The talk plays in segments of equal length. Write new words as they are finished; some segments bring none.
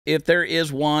if there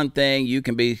is one thing you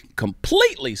can be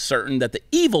completely certain that the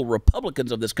evil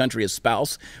Republicans of this country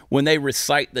espouse when they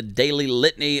recite the daily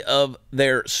litany of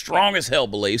their strongest hell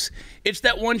beliefs, it's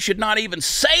that one should not even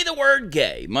say the word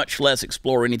gay, much less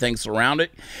explore anything surrounding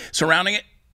it.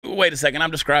 Wait a second,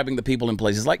 I'm describing the people in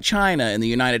places like China and the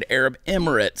United Arab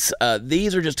Emirates.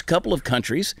 These are just a couple of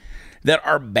countries that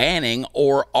are banning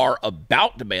or are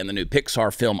about to ban the new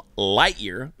Pixar film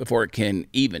Lightyear before it can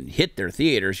even hit their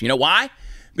theaters. You know why?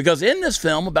 Because in this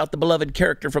film about the beloved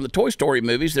character from the Toy Story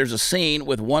movies, there's a scene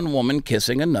with one woman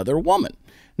kissing another woman.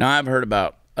 Now, I've heard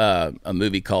about a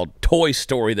movie called Toy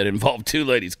Story that involved two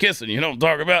ladies kissing. You know what I'm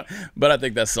talking about? But I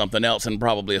think that's something else and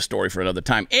probably a story for another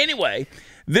time. Anyway,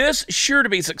 this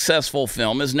sure-to-be successful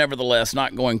film is nevertheless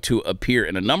not going to appear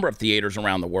in a number of theaters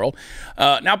around the world.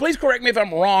 Now, please correct me if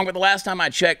I'm wrong, but the last time I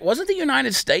checked, wasn't the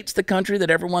United States the country that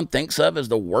everyone thinks of as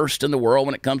the worst in the world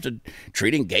when it comes to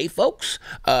treating gay folks?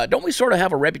 Don't we sort of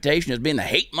have a reputation as being the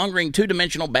hate-mongering,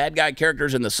 two-dimensional bad guy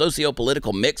characters in the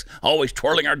socio-political mix, always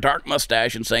twirling our dark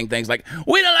mustache and saying things like,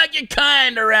 "We don't like your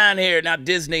kind around here"? Now,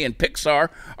 Disney and Pixar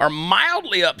are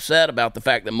mildly upset about the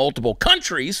fact that multiple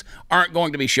countries aren't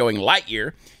going to be showing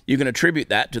Lightyear. You can attribute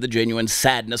that to the genuine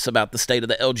sadness about the state of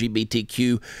the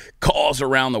LGBTQ cause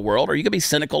around the world, or you can be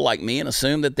cynical like me and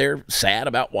assume that they're sad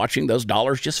about watching those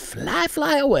dollars just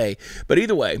fly away. But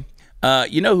either way,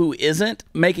 you know who isn't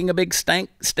making a big stink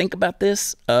about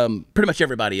this? Pretty much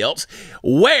everybody else.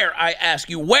 Where, I ask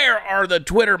you, where are the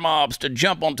Twitter mobs to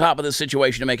jump on top of this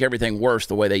situation to make everything worse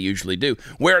the way they usually do?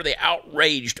 Where are the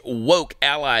outraged woke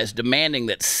allies demanding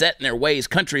that set in their ways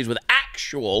countries with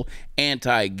actual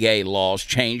anti-gay laws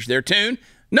change their tune?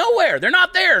 Nowhere. They're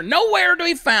not there. Nowhere to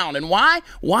be found. And why?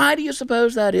 Why do you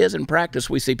suppose that is? In practice,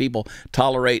 we see people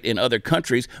tolerate in other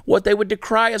countries what they would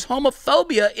decry as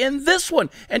homophobia in this one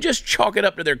and just chalk it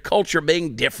up to their culture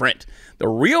being different. The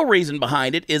real reason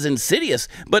behind it is insidious,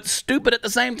 but stupid at the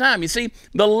same time. You see,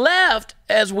 the left,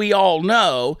 as we all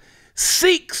know,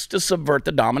 seeks to subvert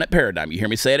the dominant paradigm. You hear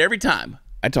me say it every time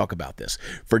I talk about this.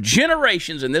 For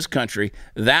generations in this country,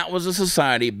 that was a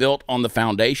society built on the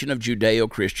foundation of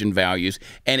Judeo-Christian values,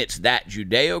 and it's that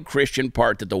Judeo-Christian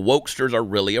part that the wokesters are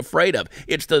really afraid of.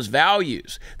 It's those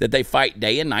values that they fight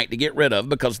day and night to get rid of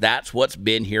because that's what's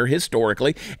been here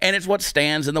historically, and it's what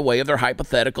stands in the way of their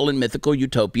hypothetical and mythical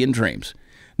utopian dreams.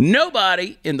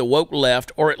 Nobody in the woke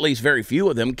left, or at least very few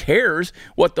of them, cares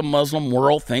what the Muslim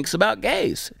world thinks about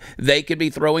gays. They could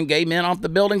be throwing gay men off the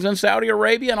buildings in Saudi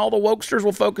Arabia, and all the wokesters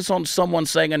will focus on someone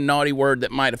saying a naughty word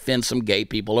that might offend some gay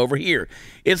people over here.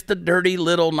 It's the dirty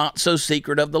little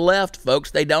not-so-secret of the left,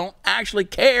 folks. They don't actually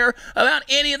care about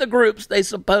any of the groups they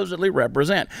supposedly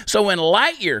represent. So when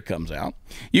Lightyear comes out,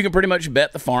 you can pretty much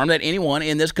bet the farm that anyone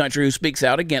in this country who speaks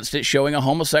out against it showing a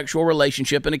homosexual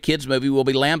relationship in a kid's movie will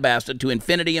be lambasted to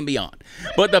infinity and beyond.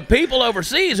 But the people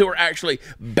overseas who are actually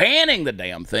banning the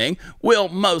damn thing will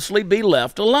mostly be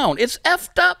left alone. It's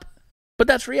effed up, but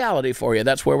that's reality for you.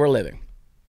 That's where we're living.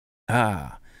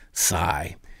 Ah,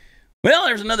 sigh. Well,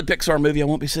 there's another Pixar movie I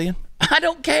won't be seeing. I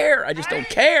don't care. I just don't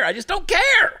care. I just don't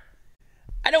care.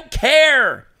 I don't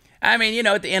care. I mean, you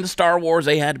know, at the end of Star Wars,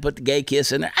 they had to put the gay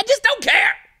kiss in there. I just don't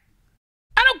care.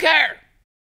 I don't care.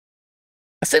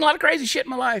 I've seen a lot of crazy shit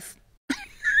in my life,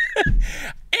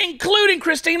 including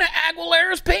Christina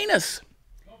Aguilera's penis.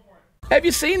 Have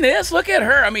you seen this? Look at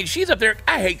her. I mean, she's up there.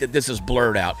 I hate that this is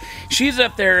blurred out. She's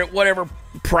up there at whatever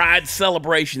pride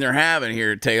celebration they're having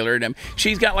here, Taylor. And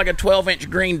she's got like a 12-inch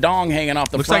green dong hanging off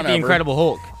the Looks front like the of her. Incredible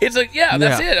Hulk. It's a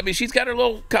that's it. I mean, she's got her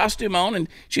little costume on, and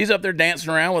she's up there dancing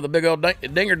around with a big old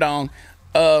dinger dong.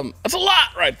 That's a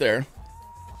lot right there.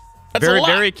 That's a lot.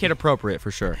 Very kid appropriate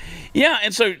for sure. Yeah,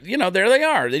 and so you know, there they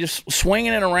are. They're just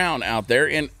swinging it around out there,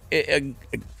 and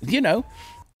you know,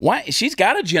 why she's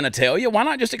got a genitalia? Why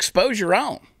not just expose your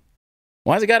own?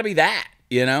 Why's it got to be that?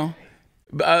 You know,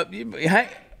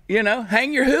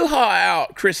 hang your hoo-ha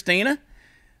out, Christina.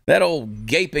 That old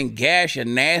gaping gash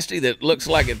and nasty that looks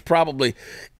like it probably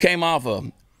came off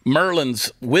of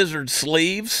Merlin's wizard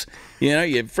sleeves. You know,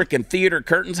 you freaking theater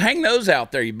curtains. Hang those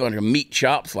out there, you bunch of meat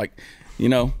chops, like, you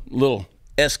know, little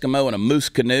Eskimo in a moose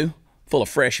canoe full of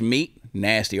fresh meat.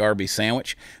 Nasty Arby's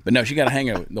sandwich. But no, she got to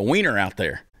hang the wiener out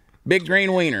there. Big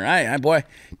green wiener. Hey, boy,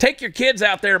 take your kids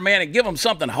out there, man, and give them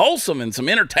something wholesome and some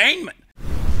entertainment.